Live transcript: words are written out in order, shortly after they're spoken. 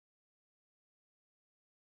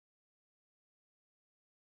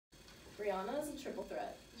Rihanna is a triple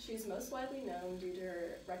threat. She's most widely known due to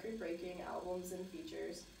her record-breaking albums and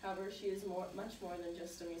features. However, she is much more than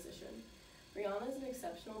just a musician. Rihanna is an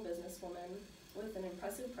exceptional businesswoman with an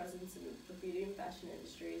impressive presence in the beauty and fashion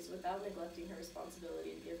industries without neglecting her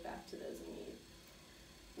responsibility to give back to those in need.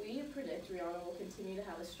 We predict Rihanna will continue to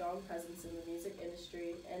have a strong presence in the music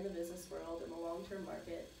industry and the business world in the long-term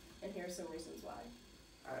market, and here are some reasons why.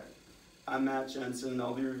 Alright. I'm Matt Jensen, and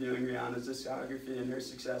I'll be reviewing Rihanna's discography and her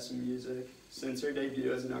success in music. Since her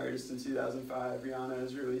debut as an artist in 2005, Rihanna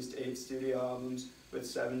has released 8 studio albums, with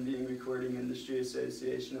 7 being Recording Industry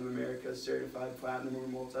Association of America certified platinum or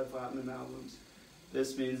multi-platinum albums.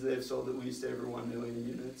 This means they have sold at least over 1 million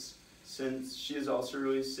units. Since she has also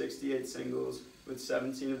released 68 singles, with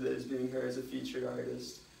 17 of those being her as a featured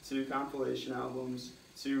artist, 2 compilation albums,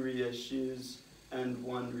 2 reissues, and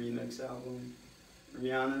 1 remix album.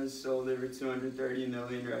 Rihanna has sold over 230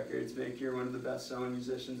 million records, making her one of the best-selling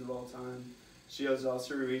musicians of all time. She has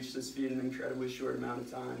also reached this feat in an incredibly short amount of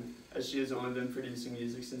time, as she has only been producing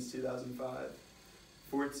music since 2005.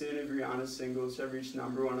 14 of Rihanna's singles have reached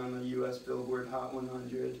number 1 on the US Billboard Hot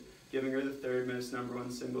 100, giving her the 3rd most number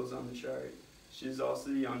 1 singles on the chart. She is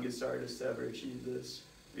also the youngest artist to ever achieve this.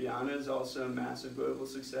 Rihanna is also a massive global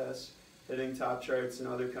success, hitting top charts in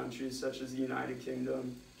other countries such as the United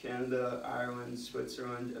Kingdom, Canada, Ireland,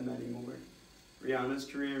 Switzerland, and many more. Rihanna's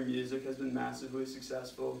career in music has been massively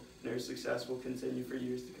successful, and her success will continue for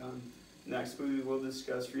years to come. Next, we will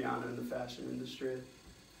discuss Rihanna in the fashion industry.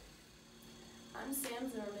 I'm Sam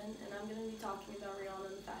Zimmerman, and I'm going to be talking about Rihanna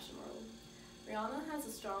in the fashion world. Rihanna has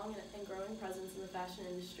a strong and growing presence in the fashion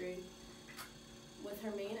industry, with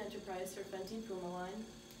her main enterprise, her Fenty Puma line,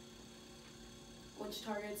 which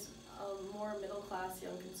targets more middle-class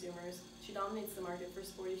young consumers. She dominates the market for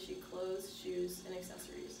sporty chic clothes, shoes, and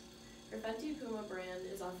accessories. Her Fenty Puma brand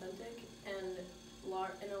is authentic and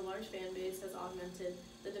a large fan base has augmented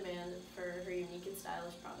the demand for her unique and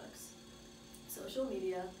stylish products. Social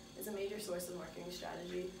media is a major source of marketing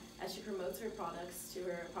strategy as she promotes her products to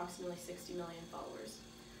her approximately 60 million followers.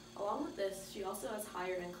 Along with this, she also has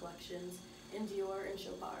higher-end collections in Dior and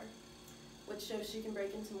Chopard, which shows she can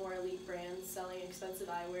break into more elite brands selling expensive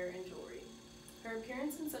eyewear and jewelry. Her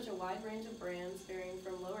appearance in such a wide range of brands, varying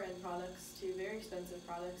from lower-end products to very expensive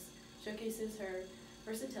products, showcases her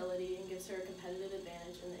versatility and gives her a competitive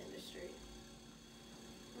advantage in the industry.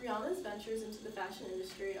 Rihanna's ventures into the fashion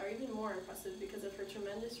industry are even more impressive because of her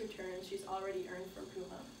tremendous returns she's already earned from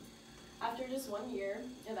Puma. After just 1 year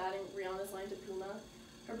of adding Rihanna's line to Puma,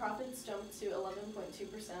 her profits jumped to 11.2%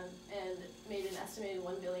 and made an estimated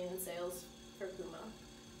 $1 billion in sales for Puma.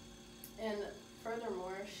 And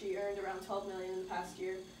furthermore, she earned around $12 million in the past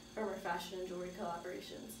year from her fashion and jewelry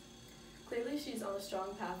collaborations. Clearly, she's on a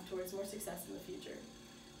strong path towards more success in the future.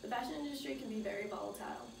 The fashion industry can be very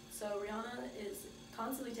volatile, so Rihanna is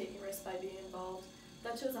constantly taking risks by being involved.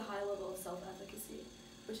 That shows a high level of self-efficacy,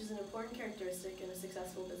 which is an important characteristic in a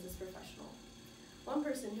successful business professional. One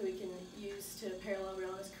person who we can use to parallel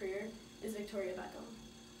Rihanna's career is Victoria Beckham,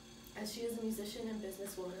 as she is a musician and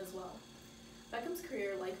businesswoman as well. Beckham's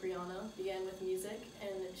career, like Rihanna, began with music,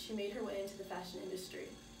 and she made her way into the fashion industry.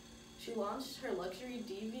 She launched her luxury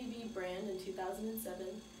DVB brand in 2007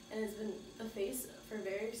 and has been the face for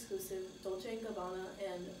very exclusive Dolce & Gabbana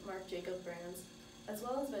and Marc Jacobs brands, as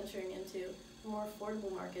well as venturing into more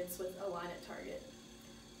affordable markets with a line at Target.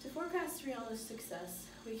 To forecast Rihanna's success,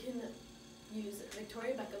 we can use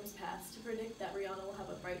Victoria Beckham's past to predict that Rihanna will have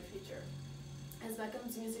a bright future. As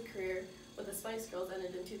Beckham's music career with the Spice Girls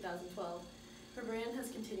ended in 2012, her brand has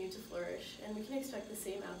continued to flourish, and we can expect the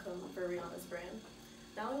same outcome for Rihanna's brand.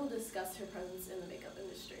 Now we will discuss her presence in the makeup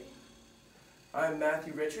industry. I'm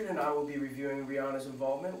Matthew Richard, and I will be reviewing Rihanna's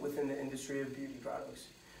involvement within the industry of beauty products.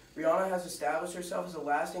 Rihanna has established herself as a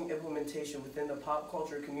lasting implementation within the pop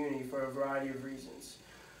culture community for a variety of reasons.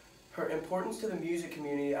 Her importance to the music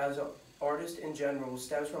community as an artist in general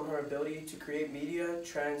stems from her ability to create media,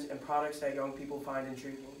 trends, and products that young people find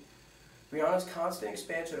intriguing. Rihanna's constant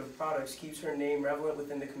expansion of products keeps her name relevant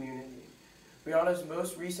within the community. Rihanna's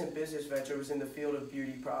most recent business venture was in the field of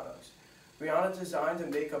beauty products. Rihanna designed a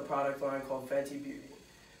makeup product line called Fenty Beauty.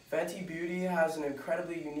 Fenty Beauty has an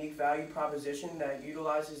incredibly unique value proposition that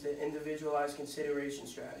utilizes the individualized consideration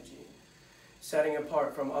strategy, setting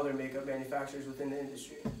apart from other makeup manufacturers within the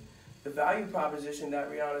industry. The value proposition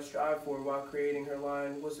that Rihanna strived for while creating her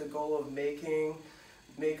line was the goal of making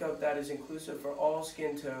makeup that is inclusive for all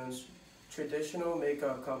skin tones. Traditional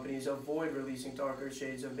makeup companies avoid releasing darker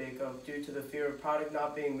shades of makeup due to the fear of product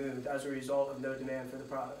not being moved as a result of no demand for the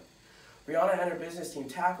product. Rihanna and her business team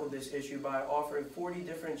tackled this issue by offering 40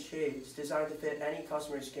 different shades designed to fit any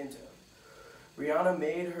customer's skin tone. Rihanna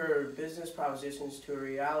made her business propositions to a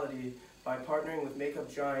reality by partnering with makeup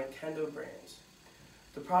giant Kendo Brands.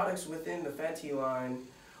 The products within the Fenty line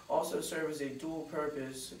also serve as a dual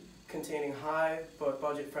purpose, containing high but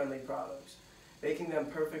budget-friendly products, making them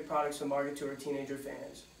perfect products to market to her teenager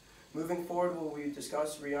fans. Moving forward, we will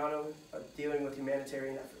discuss Rihanna dealing with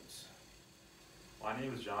humanitarian efforts. My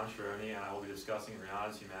name is John Sharoni, and I will be discussing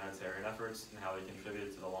Rihanna's humanitarian efforts and how they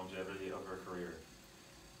contribute to the longevity of her career.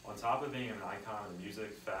 On top of being an icon in the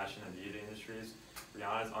music, fashion, and beauty industries,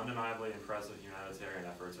 Rihanna's undeniably impressive humanitarian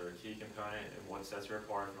efforts are a key component in what sets her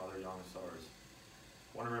apart from other young stars.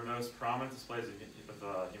 One of her most prominent displays of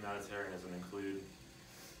humanitarianism include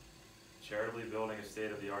charitably building a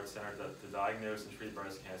state-of-the-art center to diagnose and treat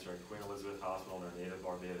breast cancer at Queen Elizabeth Hospital in her native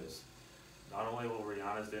Barbados. Not only will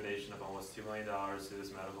Rihanna's donation of almost $2 million to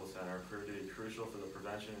this medical center prove to be crucial for the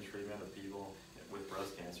prevention and treatment of people with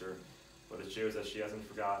breast cancer, but it shows that she hasn't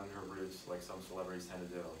forgotten her roots like some celebrities tend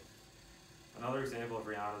to do. Another example of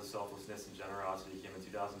Rihanna's selflessness and generosity came in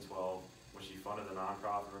 2012 when she funded a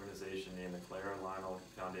nonprofit organization named the Clara Lionel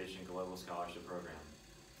Foundation Global Scholarship Program.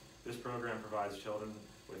 This program provides children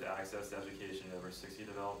with access to education in over 60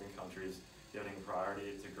 developing countries, giving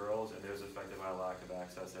priority to girls and those affected by a lack of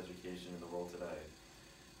access to education in the world today.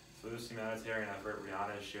 Through this humanitarian effort,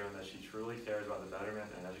 Rihanna has shown that she truly cares about the betterment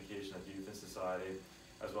and education of youth in society,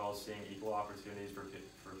 as well as seeing equal opportunities for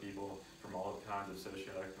people from all kinds of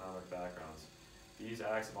socioeconomic backgrounds. These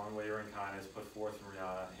acts of unwavering kindness put forth from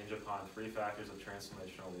Rihanna hinge upon three factors of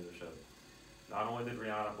transformational leadership. Not only did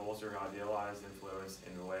Rihanna bolster her idealized influence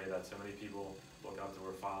in a way that so many people look up to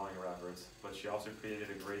her following her efforts, but she also created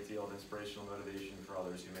a great deal of inspirational motivation for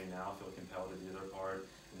others who may now feel compelled to do their part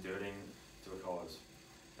in donating to a cause.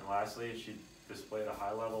 And lastly, she displayed a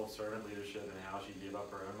high level of servant leadership in how she gave up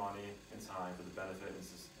her own money and time for the benefit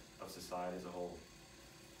of society as a whole.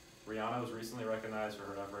 Rihanna was recently recognized for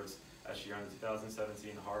her efforts as she earned the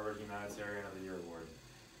 2017 Harvard Humanitarian of the Year Award.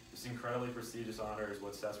 This incredibly prestigious honor is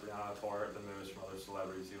what sets Rihanna apart the most from other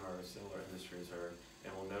celebrities who are in a similar industry as her, and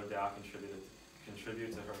will no doubt contribute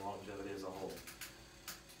to her longevity as a whole.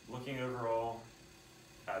 Looking overall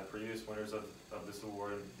at previous winners of this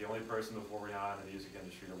award, the only person before Rihanna in the music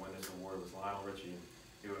industry to win this award was Lionel Richie,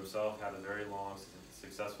 who himself had a very long,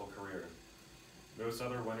 successful career. Most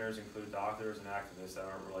other winners include doctors and activists that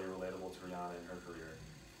aren't really relatable to Rihanna in her career.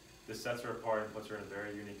 This sets her apart and puts her in a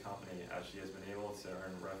very unique company, as she has been able to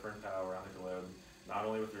earn reverent power around the globe, not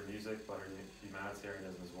only with her music, but her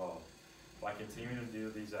humanitarianism as well. By continuing to do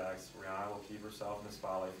these acts, Rihanna will keep herself in the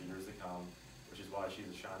spotlight for years to come, which is why she's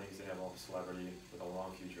a shining example of a celebrity with a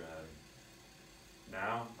long future ahead.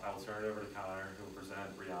 Now, I will turn it over to Connor, who will present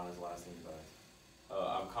Rihanna's lasting impact.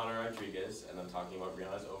 I'm Connor Rodriguez, and I'm talking about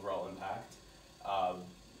Rihanna's overall impact.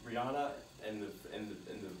 Rihanna, in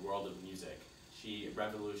the world of music, she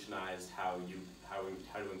revolutionized how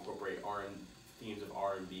to incorporate themes of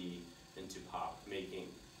R&B into pop,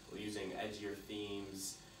 using edgier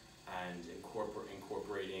themes and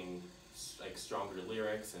incorporating like stronger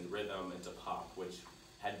lyrics and rhythm into pop, which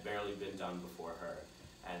had barely been done before her.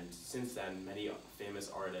 And since then, many famous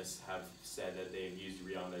artists have said that they've used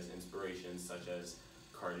Rihanna as inspirations, such as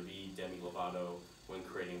Cardi B, Demi Lovato, when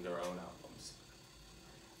creating their own albums.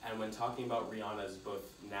 And when talking about Rihanna's both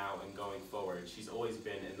now and going forward, she's always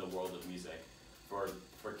been in the world of music. For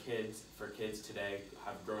kids today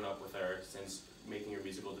have grown up with her since making her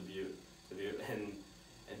musical debut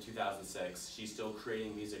in 2006. She's still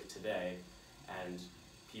creating music today, and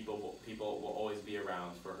people will always be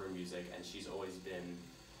around for her music, and she's always been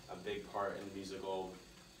a big part in the musical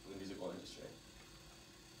industry.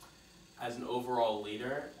 As an overall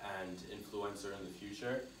leader and influencer in the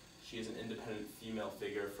future, she is an independent female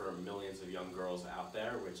figure for millions of young girls out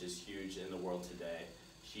there, which is huge in the world today.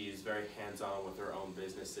 She is very hands-on with her own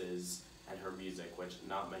businesses and her music, which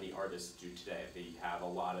not many artists do today. They have a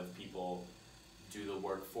lot of people do the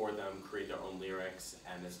work for them, create their own lyrics,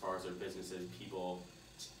 and as far as their businesses, people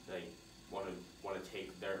they want to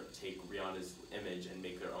take Rihanna's image and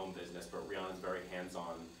make their own business. But Rihanna's very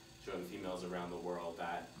hands-on, showing females around the world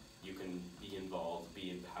that you can be involved,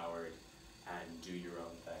 be empowered, and do your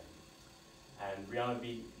own thing. And Rihanna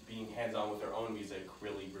being hands-on with her own music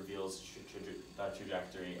really reveals the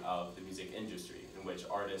trajectory of the music industry, in which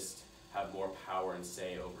artists have more power and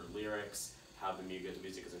say over lyrics, how the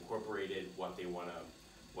music is incorporated, what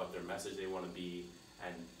their message they want to be,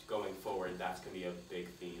 and going forward, that's going to be a big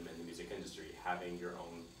theme in the music industry, having your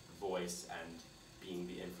own voice and being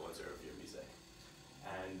the influencer of your music.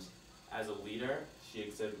 And as a leader, she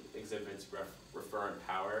exhibits referent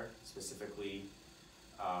power, specifically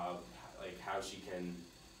like how she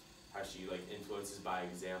she like influences by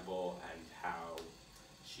example and how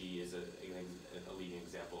she is a leading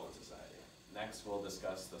example in society. Next, we'll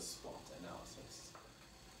discuss the SWOT analysis.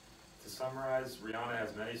 To summarize, Rihanna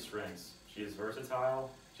has many strengths. She is versatile.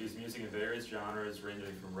 She has music in various genres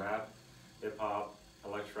ranging from rap, hip-hop,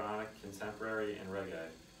 electronic, contemporary, and reggae.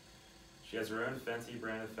 She has her own Fenty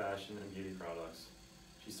brand of fashion and beauty products.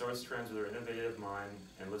 She starts trends with her innovative mind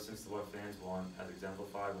and listens to what fans want, as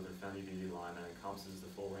exemplified with her Fenty beauty line that encompasses the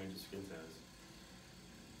full range of skin tones.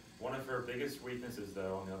 One of her biggest weaknesses,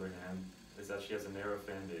 though, on the other hand, is that she has a narrow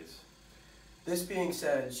fan base. This being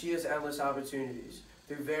said, she has endless opportunities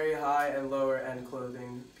through very high and lower end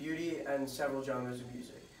clothing, beauty, and several genres of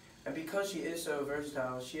music. And because she is so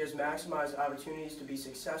versatile, she has maximized opportunities to be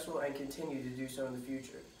successful and continue to do so in the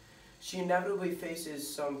future. She inevitably faces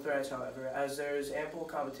some threats, however, as there is ample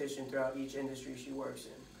competition throughout each industry she works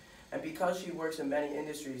in. And because she works in many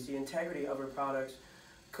industries, the integrity of her products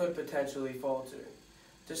could potentially falter.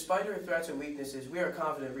 Despite her threats and weaknesses, we are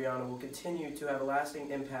confident Rihanna will continue to have a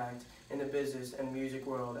lasting impact in the business and music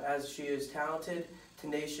world, as she is talented,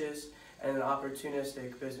 tenacious, and an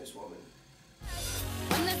opportunistic businesswoman.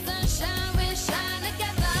 When the sun shines